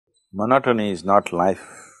Monotony is not life,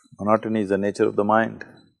 monotony is the nature of the mind.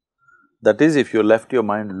 That is, if you left your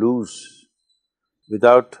mind loose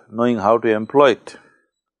without knowing how to employ it.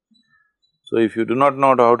 So if you do not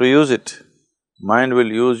know how to use it, mind will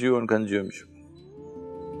use you and consume you.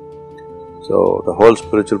 So the whole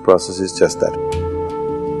spiritual process is just that.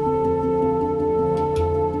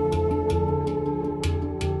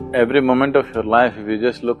 Every moment of your life, if you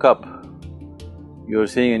just look up, you're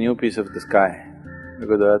seeing a new piece of the sky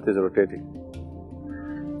because the earth is rotating.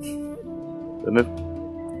 Isn't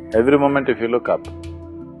it? Every moment if you look up,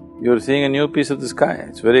 you're seeing a new piece of the sky,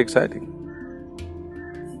 it's very exciting.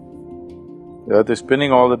 The earth is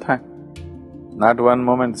spinning all the time. Not one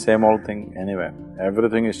moment same old thing anywhere,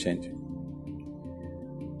 everything is changing.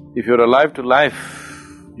 If you're alive to life,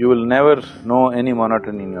 you will never know any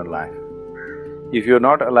monotony in your life. If you're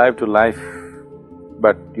not alive to life,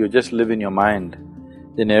 but you just live in your mind,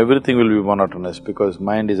 then everything will be monotonous because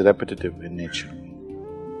mind is repetitive in nature.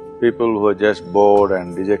 People who are just bored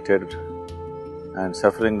and dejected and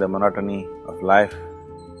suffering the monotony of life,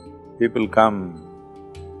 people come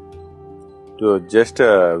to just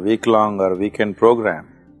a week-long or weekend program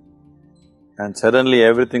and suddenly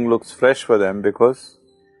everything looks fresh for them because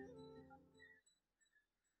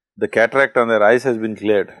the cataract on their eyes has been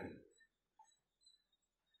cleared.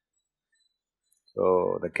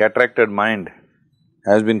 So, the cataracted mind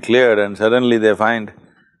has been cleared and suddenly they find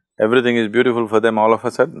everything is beautiful for them all of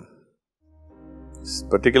a sudden.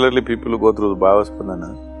 Particularly people who go through the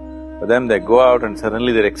Bhavaspandana, for them they go out and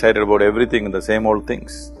suddenly they're excited about everything and the same old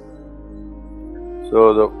things.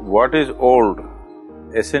 So, what is old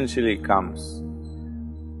essentially comes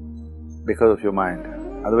because of your mind,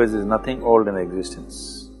 otherwise there's nothing old in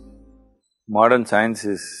existence. Modern science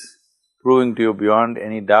is proving to you beyond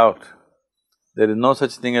any doubt, there is no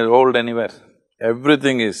such thing as old anywhere.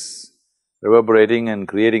 Everything is reverberating and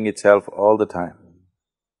creating itself all the time.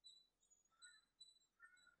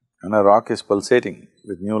 And a rock is pulsating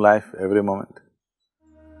with new life every moment.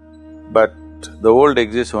 But the old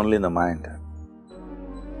exists only in the mind,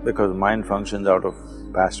 because mind functions out of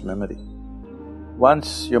past memory.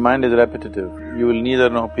 Once your mind is repetitive, you will neither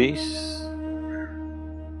know peace,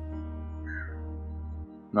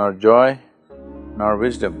 nor joy, nor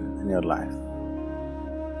wisdom in your life.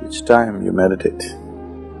 Each time you meditate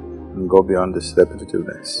and go beyond this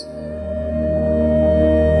repetitiveness,